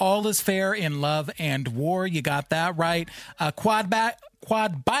them. All is fair in love and war. You got that right.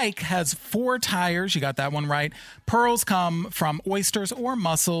 Quad bike has 4 tires. You got that one right. Pearls come from oysters or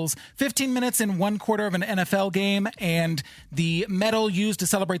mussels. 15 minutes in 1/4 of an NFL game. And the medal used to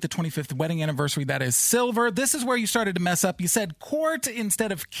celebrate the 25th wedding anniversary, that is silver. This is where you started to mess up. You said quart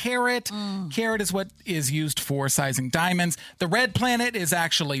instead of carat. Carat is what is used for sizing diamonds. The red planet is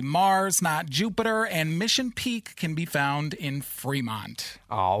actually Mars, not Jupiter. And Mission Peak can be found in Fremont.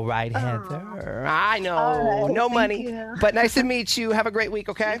 All right, Heather. I know. All right, no thank money. you. But nice to meet you. Have a great week,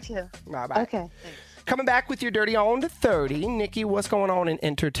 okay? You too. Bye-bye. Okay. Coming back with your Dirty on to 30. Nikki, what's going on in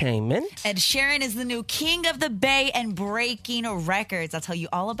entertainment? Ed Sheeran is the new king of the Bay and breaking records. I'll tell you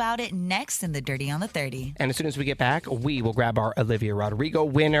all about it next in the Dirty on the 30. And as soon as we get back, we will grab our Olivia Rodrigo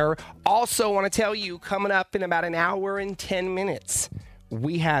winner. Also want to tell you, coming up in about an hour and 10 minutes,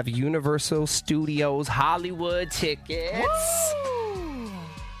 we have Universal Studios Hollywood tickets. Woo!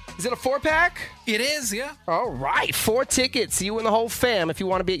 Is it a 4-pack? It is, yeah. All right, 4 tickets. You and the whole fam. If you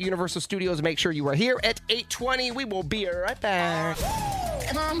want to be at Universal Studios, make sure you are here at 8:20. We will be right back.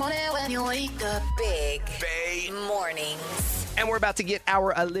 Come on, when you wake up, Big Bay Mornings. And we're about to get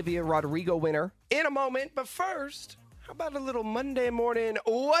our Olivia Rodrigo winner in a moment. But first, how about a little Monday morning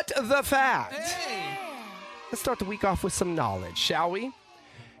What the Fact? Hey. Let's start the week off with some knowledge, shall we?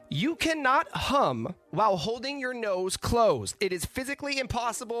 You cannot hum while holding your nose closed. It is physically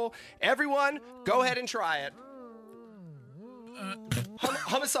impossible. Everyone, go ahead and try it.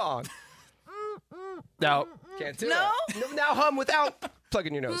 Hum a song. No, can't do No? it. Now hum without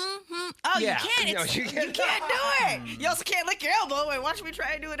plugging your nose. Oh, Yeah. you can't. No, It's- you you can't. can't do it. You also can't lick your elbow and watch me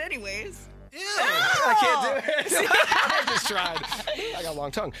try and do it anyways. Ew. I can't do it. I just tried. I got a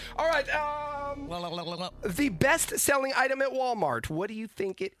long tongue. All right. The best-selling item at Walmart. What do you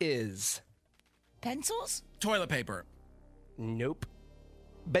think it is? Pencils? Toilet paper. Nope.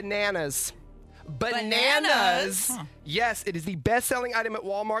 Bananas. Bananas? Huh. Yes, it is the best-selling item at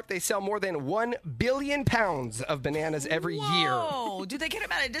Walmart. They sell more than 1 billion pounds of bananas every year. Oh, do they get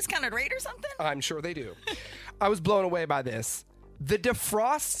them at a discounted rate or something? I'm sure they do. I was blown away by this. The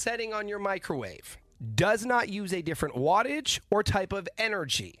defrost setting on your microwave does not use a different wattage or type of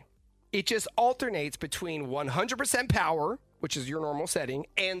energy. It just alternates between 100% power, which is your normal setting,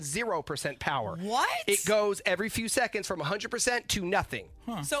 and 0% power. What? It goes every few seconds from 100% to nothing.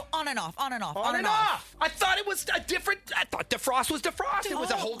 So on and off, on and off, On and off. I thought it was a different. I thought defrost was defrost. It was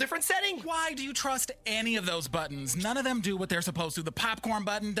a whole different setting. Why do you trust any of those buttons? None of them do what they're supposed to. The popcorn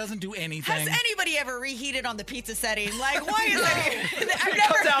button doesn't do anything. Has anybody ever reheated on the pizza setting? Like, why is that? I've It comes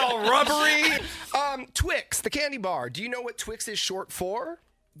never. out all rubbery. Twix, the candy bar. Do you know what Twix is short for?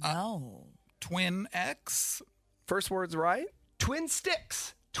 No. Twin X? First word's right. Twin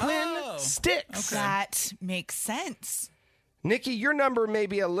sticks. Twin sticks. That makes sense. Nikki, your number may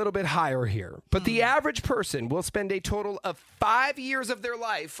be a little bit higher here, but the average person will spend a total of 5 years of their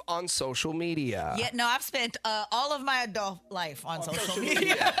life on social media. Yeah, no, I've spent all of my adult life on social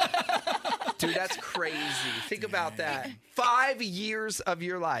media. Dude, that's crazy. Think about that. 5 years of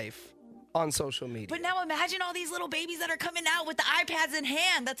your life on social media. But now imagine all these little babies that are coming out with the iPads in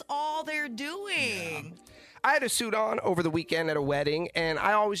hand. That's all they're doing. I had a suit on over the weekend at a wedding, and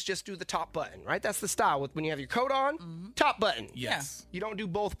I always just do the top button, right? That's the style. With when you have your coat on, top button. Yes. You don't do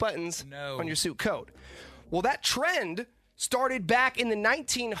both buttons No. on your suit coat. Well, that trend started back in the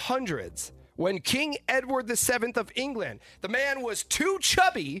 1900s when King Edward VII of England, the man was too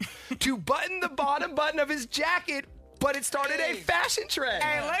chubby to button the bottom button of his jacket, but it started a fashion trend.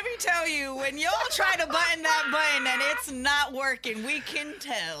 Hey, let me tell you, when y'all try to button that button and it's not working, we can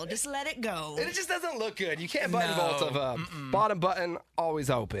tell. Just let it go. And it just doesn't look good. You can't button No. both of them. Bottom button always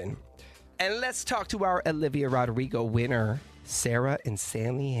open. And let's talk to our Olivia Rodrigo winner, Sarah and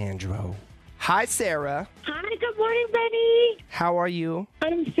San Leandro. Hi, Sarah. Hi, good morning, Benny. How are you?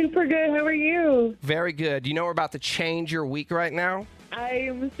 I'm super good. How are you? Very good. You know we're about to change your week right now?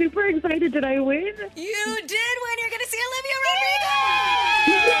 I'm super excited. Did I win? You did win. You're going to see Olivia Rodrigo.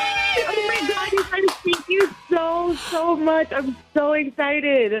 Oh my God, you guys, thank you so much. I'm so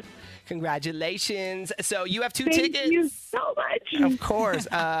excited. Congratulations. So you have two Thank tickets. you so much. Of course.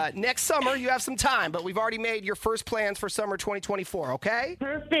 Next summer, you have some time, but we've already made your first plans for summer 2024, okay?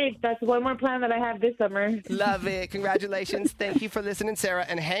 Perfect. That's one more plan that I have this summer. Love it. Congratulations. Thank you for listening, Sarah.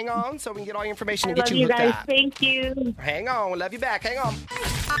 And hang on so we can get all your information I and get love you you hooked guys. up. Thank you. Hang on. Love you back. Hang on.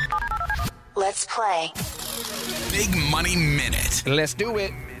 Let's play. Big Money Minute. Let's do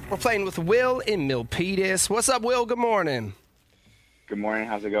it. We're playing with Will in Milpitas. What's up, Will? Good morning. Good morning.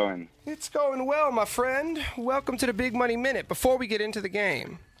 How's it going? It's going well, my friend. Welcome to the Big Money Minute. Before we get into the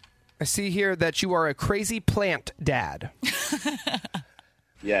game, I see here that you are a crazy plant dad.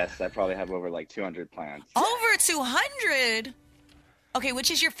 Yes, I probably have over like 200 plants. Over 200? Okay, which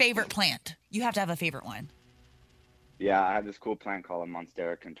is your favorite plant? You have to have a favorite one. Yeah, I have this cool plant called a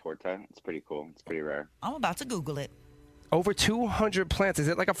Monstera contorta. It's pretty cool. It's pretty rare. I'm about to Google it. Over 200 plants. Is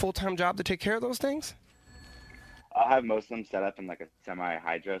it like a full-time job to take care of those things? I'll have most of them set up in like a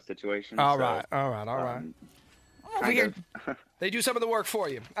semi-hydro situation. All so, right. Weird. They do some of the work for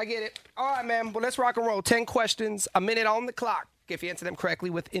you. I get it. All right, man. Well, let's rock and roll. 10 questions, a minute on the clock. If you answer them correctly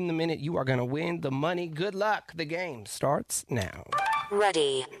within the minute, you are going to win the money. Good luck. The game starts now.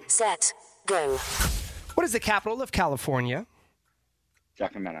 Ready, set, go. What is the capital of California?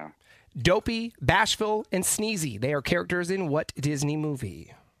 Sacramento. Dopey, Bashful, and Sneezy. They are characters in what Disney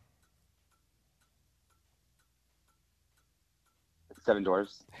movie? Seven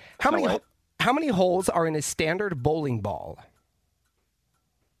Dwarfs. How Snow many holes are in a standard bowling ball?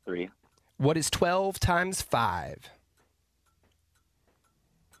 3. What is 12 times 5?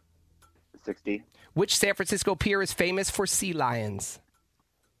 60. Which San Francisco pier is famous for sea lions?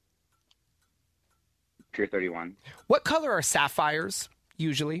 Pier 31. What color are sapphires,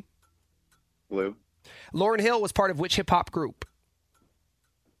 usually? Blue. Lauryn Hill was part of which hip-hop group?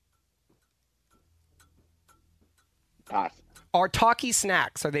 Pass. Are Talkie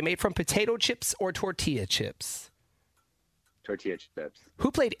snacks, are they made from potato chips or tortilla chips? Tortilla chips.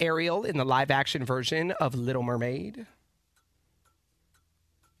 Who played Ariel in the live-action version of Little Mermaid?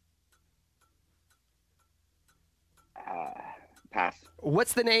 Pass.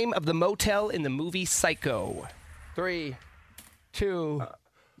 What's the name of the motel in the movie Psycho? 3, 2...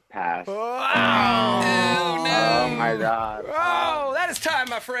 Pass. Oh, Oh my God. Oh, that is time,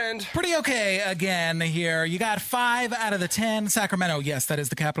 my friend. Pretty okay again here. You got 5 out of the 10. Sacramento, yes, that is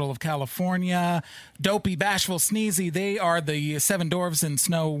the capital of California. Dopey, Bashful, Sneezy, they are the 7 dwarves in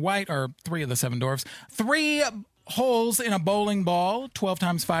Snow White, or 3 of the 7 dwarves. 3 holes in a bowling ball, 12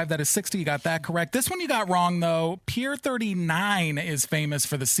 times 5, that is 60. You got that correct. This one you got wrong, though. Pier 39 is famous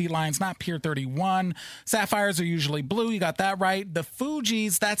for the sea lions, not Pier 31. Sapphires are usually blue. You got that right. The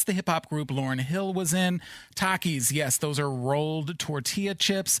Fugees, that's the hip-hop group Lauryn Hill was in. Takis, yes, those are rolled tortilla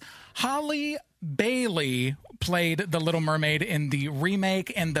chips. Holly Bailey played the Little Mermaid in the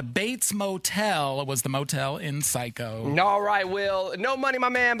remake, and the Bates Motel was the motel in Psycho. All right, Will. No money, my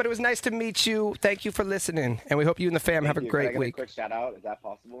man, but it was nice to meet you. Thank you for listening, and we hope you and the fam have a great Can I get week. a quick shout out? Is that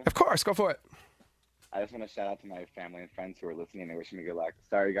possible? Of course, go for it. I just want to shout out to my family and friends who are listening and wishing me good luck.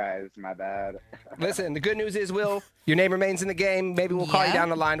 Sorry, guys. My bad. Listen, the good news is, Will, your name remains in the game. Maybe we'll call you down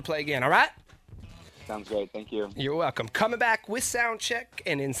the line to play again, all right? Sounds great. Thank you. You're welcome. Coming back with Soundcheck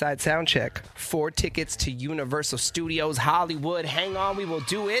and Inside Soundcheck. 4 tickets to Universal Studios Hollywood. Hang on, we will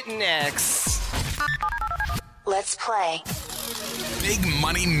do it next. Let's play. Big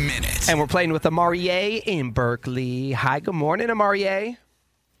Money Minute. And we're playing with Amarie in Berkeley. Hi, good morning, Amarie.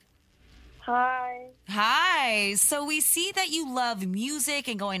 Hi. Hi. So we see that you love music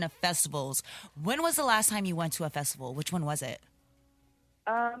and going to festivals. When was the last time you went to a festival? Which one was it?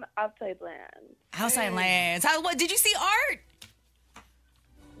 Outside Lands. Outside Lands. What, did you see art?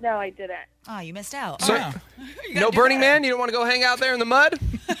 No, I didn't. Oh, you missed out. So, no Burning Man? You don't want to go hang out there in the mud?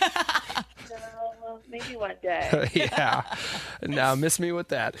 No, maybe one day. Yeah. Now, miss me with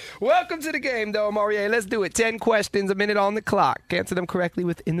that. Welcome to the game, though, Marie. Let's do it. 10 questions, a minute on the clock. Answer them correctly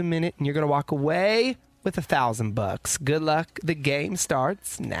within the minute, and you're going to walk away with $1,000. Good luck. The game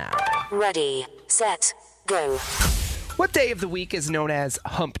starts now. Ready, set, go. What day of the week is known as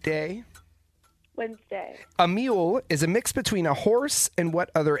Hump Day? Wednesday. A mule is a mix between a horse and what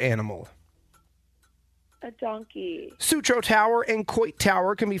other animal? A donkey. Sutro Tower and Coit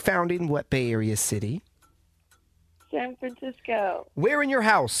Tower can be found in what Bay Area city? San Francisco. Where in your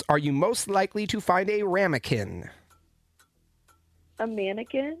house are you most likely to find a ramekin? A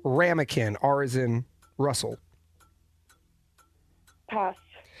mannequin. Ramekin, R as in Russell. Pass.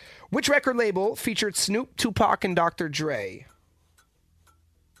 Which record label featured Snoop, Tupac, and Dr. Dre?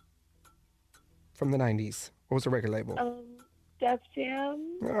 From the 90s. What was the record label? Def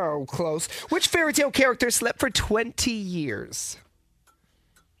Jam. Oh, close. Which fairy tale character slept for 20 years?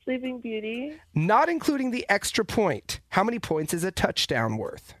 Sleeping Beauty. Not including the extra point. How many points is a touchdown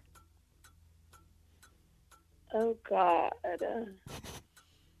worth? Oh, God.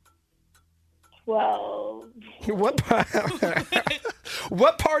 12. What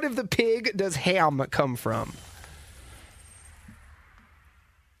part of the pig does ham come from?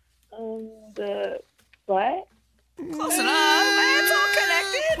 The what? Close enough. It's all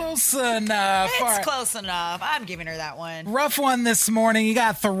connected. Close enough. All It's right. close enough. I'm giving her that one. Rough one this morning. You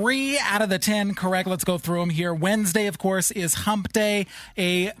got 3 out of the 10 correct. Let's go through them here. Wednesday, of course, is hump day.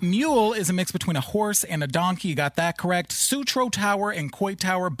 A mule is a mix between a horse and a donkey. You got that correct. Sutro Tower and Coit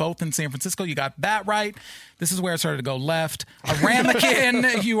Tower, both in San Francisco. You got that right. This is where it started to go left. A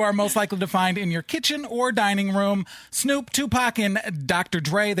ramekin you are most likely to find in your kitchen or dining room. Snoop, Tupac, and Dr.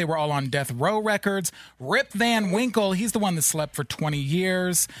 Dre, they were all on Death Row Records. Rip Van Winkle, he's the one that slept for 20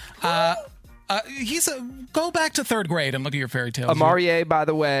 years. Go back to 3rd grade and look at your fairy tales. Amarie, by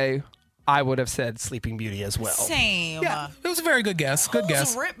the way, I would have said Sleeping Beauty as well. Same. Yeah, it was a very good guess. Good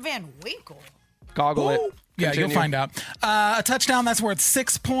guess. Rip Van Winkle? Goggle it. Yeah, Continue. you'll find out. A touchdown, that's worth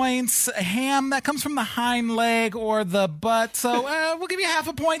 6 points. A ham, that comes from the hind leg or the butt. So we'll give you half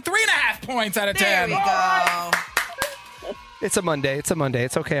a point. 3.5 points out of 10. There we go. It's a Monday. It's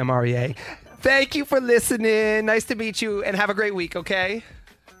okay, Amarie. Thank you for listening. Nice to meet you, and have a great week, okay?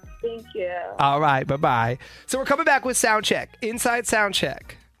 Thank you. All right, bye-bye. So we're coming back with Sound Check. Inside Sound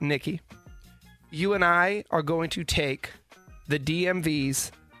Check. Nikki, you and I are going to take the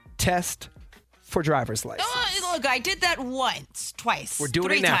DMV's test for driver's license. Oh, look, I did that twice. We're doing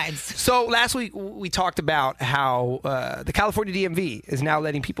 3 it now. times. So last week we talked about how the California DMV is now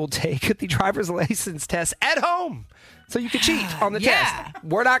letting people take the driver's license test at home, so you can cheat on the test.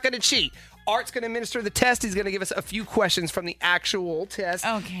 We're not going to cheat. Art's going to administer the test. He's going to give us a few questions from the actual test.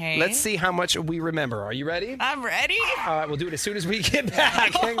 Okay. Let's see how much we remember. Are you ready? I'm ready. All right, we'll do it as soon as we get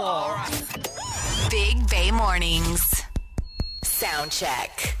back. Hang on. Big Bay Mornings. Sound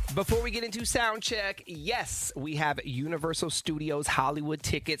check. Before we get into sound check, yes, we have Universal Studios Hollywood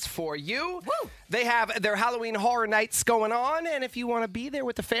tickets for you. Woo! They have their Halloween Horror Nights going on, and if you want to be there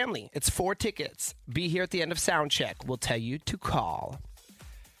with the family, it's 4 tickets. Be here at the end of sound check. We'll tell you to call.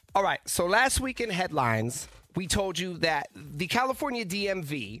 All right, so last week in headlines, we told you that the California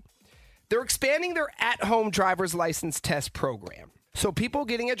DMV, they're expanding their at-home driver's license test program. So people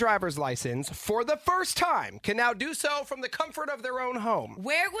getting a driver's license for the first time can now do so from the comfort of their own home.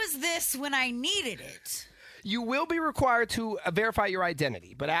 Where was this when I needed it? You will be required to verify your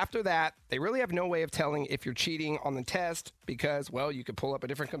identity, but after that, they really have no way of telling if you're cheating on the test because, well, you could pull up a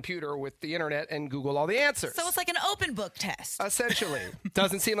different computer with the internet and Google all the answers. So it's like an open book test. Essentially.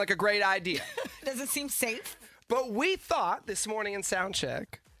 Doesn't seem like a great idea. Does it seem safe? But we thought this morning in Soundcheck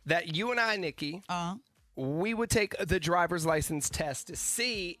that you and I, Nikki, we would take the driver's license test to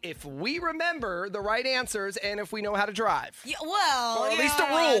see if we remember the right answers and if we know how to drive. Yeah, well, or at least the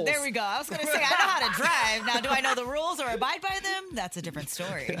rules. There we go. I was going to say, I know how to drive. Now, do I know the rules or abide by them? That's a different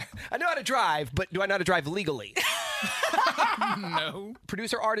story. I know how to drive, but do I know how to drive legally? No.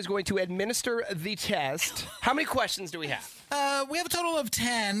 Producer Art is going to administer the test. How many questions do we have? We have a total of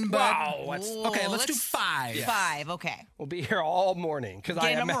 10, but... Wow. Okay, let's do 5. 5, okay. We'll be here all morning because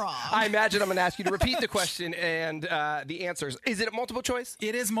Getting them wrong. I imagine I'm going to ask you to repeat the question and the answers. Is it a multiple choice?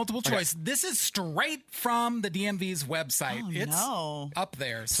 It is multiple choice. This is straight from the DMV's website. It's up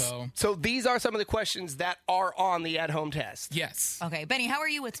there, so... So these are some of the questions that are on the at-home test. Yes. Okay, Benny, how are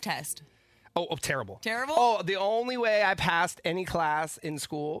you with test? Oh, terrible. Terrible? Oh, the only way I passed any class in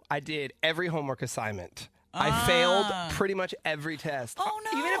school, I did every homework assignment. I failed pretty much every test. Oh,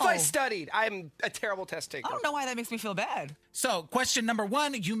 no. Even if I studied, I'm a terrible test taker. I don't know why that makes me feel bad. So, question number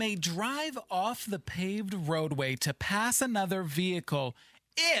 1, you may drive off the paved roadway to pass another vehicle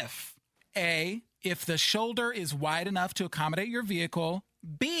if A, if the shoulder is wide enough to accommodate your vehicle,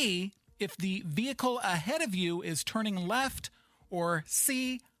 B, if the vehicle ahead of you is turning left, or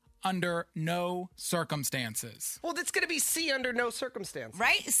C, under no circumstances. Well, that's going to be C, under no circumstances.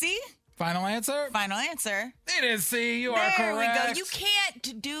 Right? See? Final answer? Final answer. It is C. You are correct. There we go. You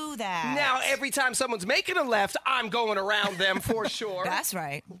can't do that. Now, every time someone's making a left, I'm going around them for sure. That's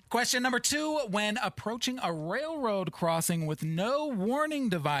right. Question number 2. When approaching a railroad crossing with no warning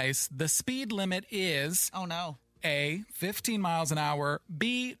device, the speed limit is... Oh, no. A, 15 miles an hour,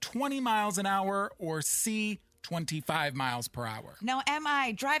 B, 20 miles an hour, or C, 25 miles per hour. Now, am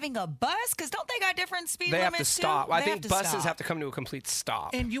I driving a bus? Because don't they got different speed They have limits to stop. too? I They think have to buses stop. have to come to a complete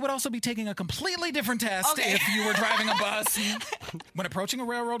stop. And you would also be taking a completely different test if you were driving a bus. When approaching a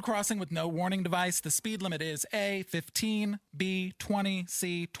railroad crossing with no warning device, the speed limit is A, 15, B, 20,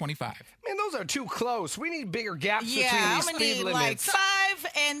 C, 25. Man, those are too close. We need bigger gaps between Yeah, these I'm gonna speed need limits. like 5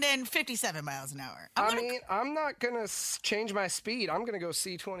 and then 57 miles an hour. I'm not going to change my speed. I'm going to go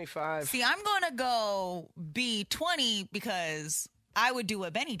C25. See, I'm gonna go B20 because I would do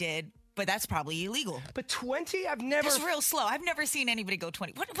what Benny did, but that's probably illegal. But 20, I've never. It's real slow. I've never seen anybody go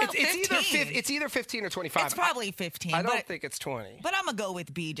 20. What about It's either 15 or 25. It's probably 15. I don't think it's 20. But I'm gonna go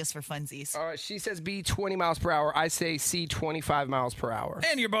with B just for funsies. All right, she says B 20 miles per hour. I say C 25 miles per hour.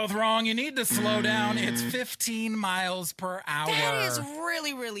 And you're both wrong. You need to slow down. It's 15 miles per hour. That is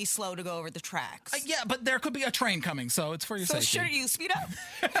really, really slow to go over the tracks. Yeah, but there could be a train coming, so it's for your So safety. should you speed up?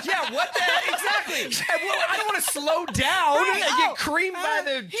 Yeah, what the heck? Exactly. I don't want to slow down and get creamed by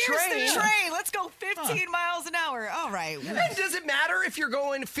the train. Here's the train. Let's go 15 miles an hour. All right. And does it matter if you're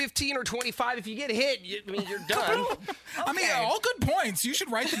going 15 or 25? If you get hit, you're done. I mean, all good points. You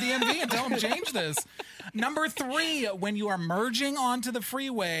should write the DMV and tell them change this. Number 3, when you are merging onto the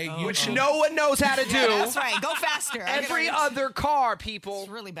freeway, which no one knows how to do. Yeah, that's right. Go faster. Every other car, people.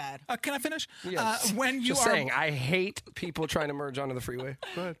 It's really bad. Can I finish? Yes. When you Just are saying, I hate people trying to merge onto the freeway.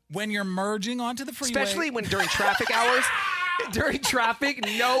 Go ahead. when you're merging onto the freeway, Especially when during traffic hours. During traffic,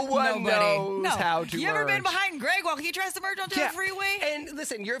 no one knows how to You ever been merge. behind Greg while he tries to merge onto the freeway? And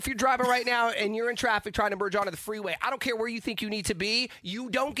listen, if you're driving right now and you're in traffic trying to merge onto the freeway, I don't care where you think you need to be.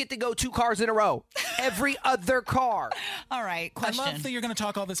 You don't get to go 2 cars in a row. Every other car. All right, question. I love that you're going to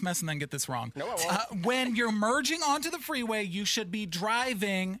talk all this mess and then get this wrong. No, I won't. When you're merging onto the freeway, you should be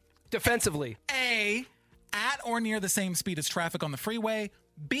driving defensively. A, at or near the same speed as traffic on the freeway.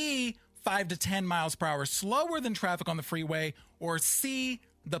 B, 5 to 10 miles per hour slower than traffic on the freeway. Or C,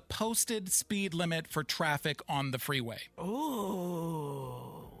 the posted speed limit for traffic on the freeway. Ooh.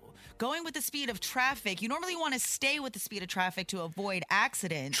 Going with the speed of traffic, you normally want to stay with the speed of traffic to avoid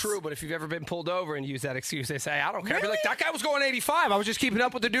accidents. True, but if you've ever been pulled over and used that excuse, they say, I don't care. Be like, that guy was going 85. I was just keeping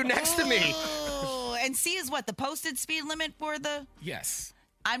up with the dude next to me. Oh, and C is what? The posted speed limit for the... Yes.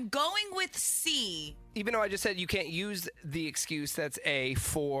 I'm going with C. Even though I just said you can't use the excuse that's A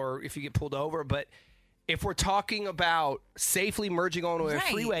for if you get pulled over, but if we're talking about safely merging onto a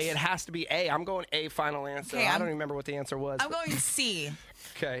freeway, it has to be A. I'm going A, final answer. Okay, I don't even remember what the answer was. I'm going C.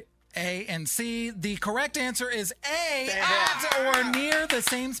 Okay. A and C. The correct answer is A, at or near the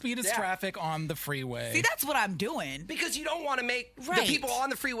same speed as traffic on the freeway. See, that's what I'm doing. Because you don't want to make the Right. people on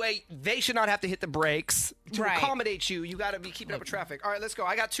the freeway, they should not have to hit the brakes to Right. accommodate you. You got to be keeping up with traffic. All right, let's go.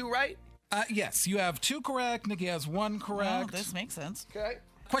 I got 2 right. Yes, you have 2 correct. Nikki has 1 correct. Oh, this makes sense. Okay.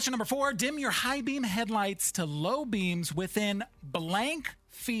 Question number 4. Dim your high beam headlights to low beams within blank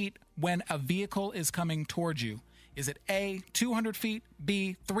feet when a vehicle is coming towards you. Is it A, 200 feet,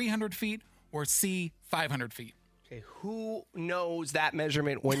 B, 300 feet, or C, 500 feet? Okay, who knows that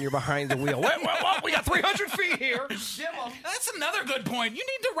measurement when you're behind the wheel? Wait, we got 300 feet here. That's another good point. You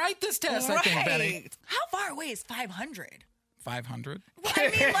need to write this test, I think, Betty. How far away is 500? 500?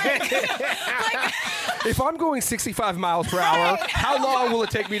 If I'm going 65 miles per hour, how long will it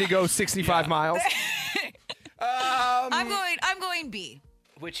take me to go 65 miles? I'm going B.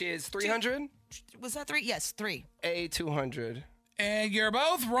 Which is 300? Was that 3? Yes, 3. A 200. And you're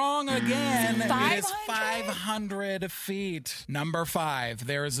both wrong again. It is 500? 500 feet. Number 5.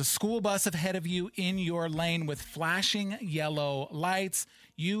 There is a school bus ahead of you in your lane with flashing yellow lights.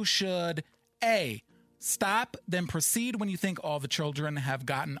 You should A, stop, then proceed when you think all the children have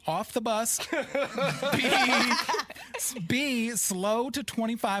gotten off the bus. B, slow to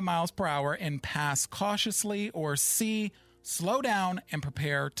 25 miles per hour and pass cautiously. Or C, slow down and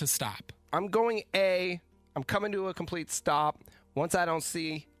prepare to stop. I'm going A. I'm coming to a complete stop. Once I don't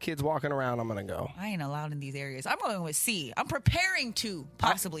see kids walking around, I'm going to go. I ain't allowed in these areas. I'm going with C. I'm preparing to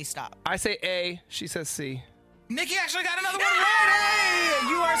possibly stop. I say A. She says C. Nikki actually got another one right. Hey!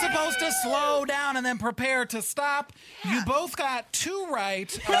 You are supposed to slow down and then prepare to stop. You both got 2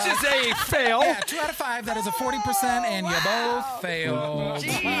 right. Which is a fail. Yeah, 2 out of 5. That is a 40%, and you both failed.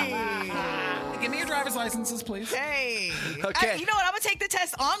 Give me your driver's licenses, please. Hey. Okay. You know what? I'm going to take the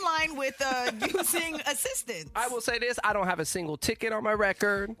test online with using assistance. I will say this. I don't have a single ticket on my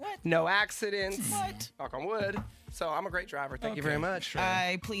record. What? No accidents. What? Knock on wood. So I'm a great driver. Thank you very much.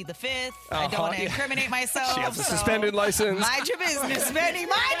 I plead the 5th. I don't want to incriminate myself. She has a suspended license. Mind your business, Benny.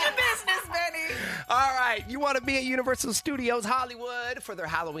 Mind your business, Benny. All right. You want to be at Universal Studios Hollywood for their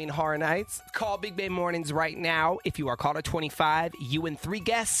Halloween Horror Nights? Call Big Bay Mornings right now. If you are caller 25, you and 3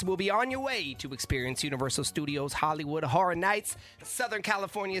 guests will be on your way to experience Universal Studios Hollywood Horror Nights, Southern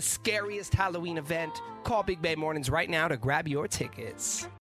California's scariest Halloween event. Call Big Bay Mornings right now to grab your tickets.